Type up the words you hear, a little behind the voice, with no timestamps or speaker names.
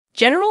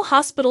General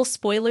Hospital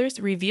spoilers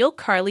reveal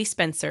Carly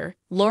Spencer,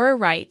 Laura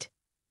Wright,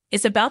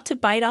 is about to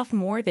bite off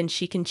more than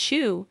she can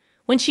chew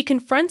when she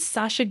confronts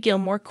Sasha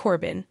Gilmore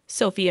Corbin,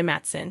 Sophia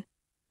Matson,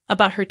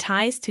 about her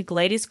ties to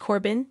Gladys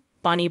Corbin,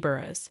 Bonnie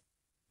Burroughs.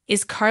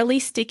 Is Carly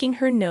sticking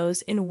her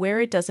nose in where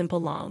it doesn't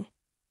belong?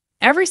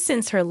 Ever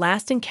since her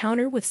last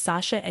encounter with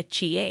Sasha at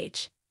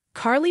GH,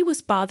 Carly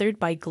was bothered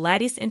by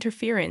Gladys'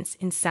 interference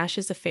in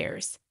Sasha's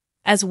affairs,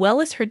 as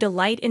well as her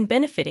delight in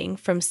benefiting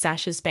from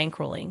Sasha's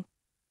bankrolling.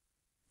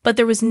 But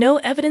there was no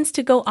evidence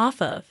to go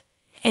off of,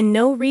 and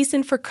no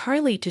reason for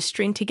Carly to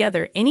string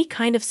together any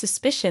kind of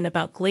suspicion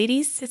about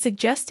Gladys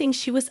suggesting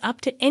she was up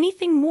to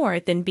anything more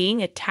than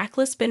being a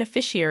tactless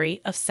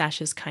beneficiary of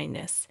Sasha's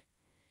kindness.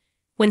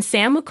 When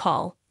Sam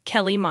McCall,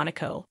 Kelly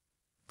Monaco,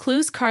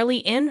 clues Carly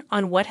in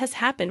on what has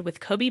happened with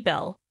Kobe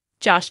Bell,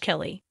 Josh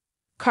Kelly,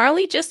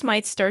 Carly just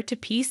might start to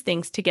piece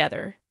things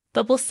together,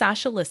 but will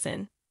Sasha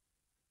listen?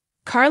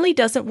 Carly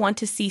doesn't want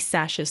to see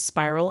Sasha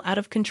spiral out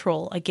of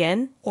control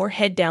again or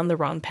head down the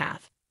wrong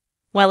path.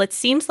 While it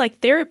seems like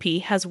therapy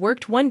has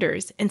worked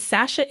wonders and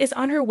Sasha is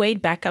on her way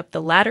back up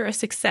the ladder of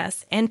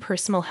success and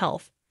personal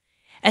health,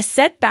 a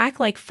setback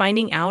like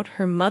finding out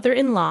her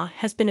mother-in-law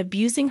has been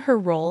abusing her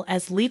role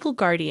as legal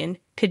guardian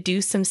could do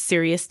some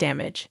serious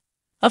damage.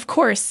 Of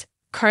course,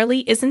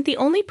 Carly isn't the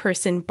only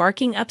person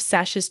barking up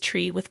Sasha's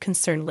tree with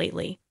concern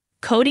lately.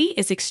 Cody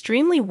is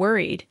extremely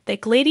worried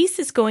that Gladys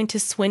is going to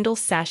swindle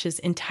Sasha's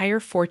entire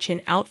fortune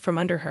out from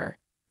under her.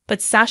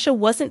 But Sasha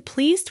wasn't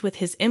pleased with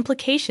his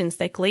implications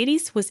that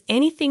Gladys was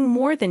anything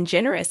more than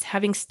generous,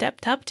 having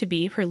stepped up to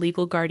be her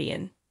legal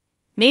guardian.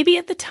 Maybe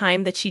at the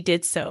time that she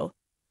did so,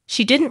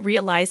 she didn't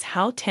realize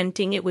how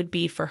tempting it would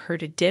be for her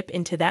to dip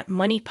into that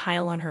money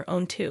pile on her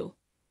own too.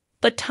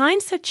 But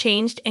times have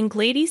changed and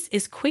Gladys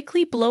is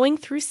quickly blowing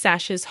through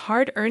Sasha's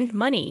hard-earned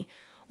money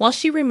while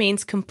she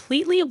remains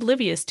completely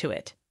oblivious to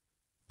it.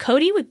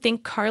 Cody would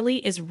think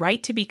Carly is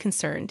right to be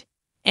concerned,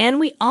 and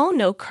we all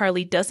know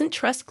Carly doesn't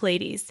trust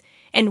Gladys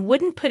and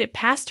wouldn't put it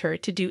past her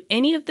to do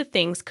any of the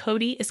things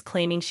Cody is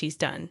claiming she's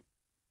done.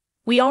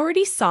 We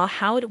already saw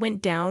how it went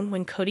down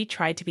when Cody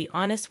tried to be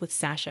honest with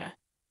Sasha.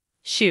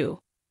 Shoo.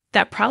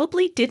 That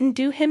probably didn't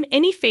do him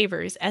any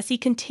favors as he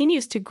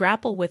continues to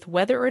grapple with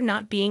whether or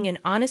not being an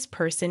honest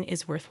person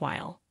is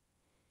worthwhile.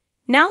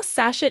 Now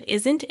Sasha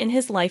isn't in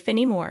his life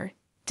anymore,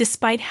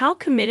 despite how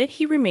committed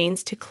he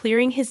remains to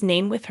clearing his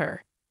name with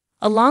her,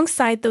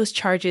 alongside those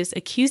charges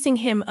accusing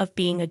him of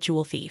being a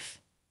jewel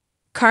thief.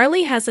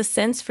 Carly has a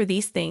sense for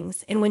these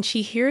things, and when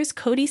she hears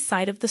Cody's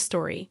side of the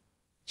story,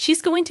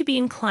 she's going to be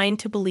inclined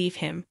to believe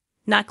him,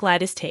 not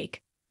Gladys'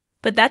 take.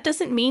 But that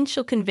doesn't mean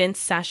she'll convince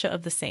Sasha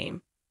of the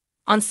same.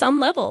 On some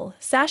level,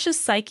 Sasha's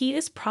psyche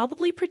is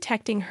probably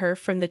protecting her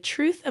from the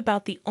truth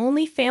about the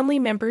only family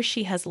member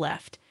she has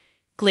left,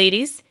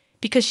 Gladys,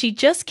 because she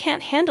just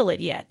can't handle it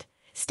yet.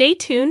 Stay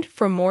tuned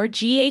for more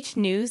GH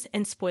news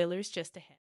and spoilers just ahead.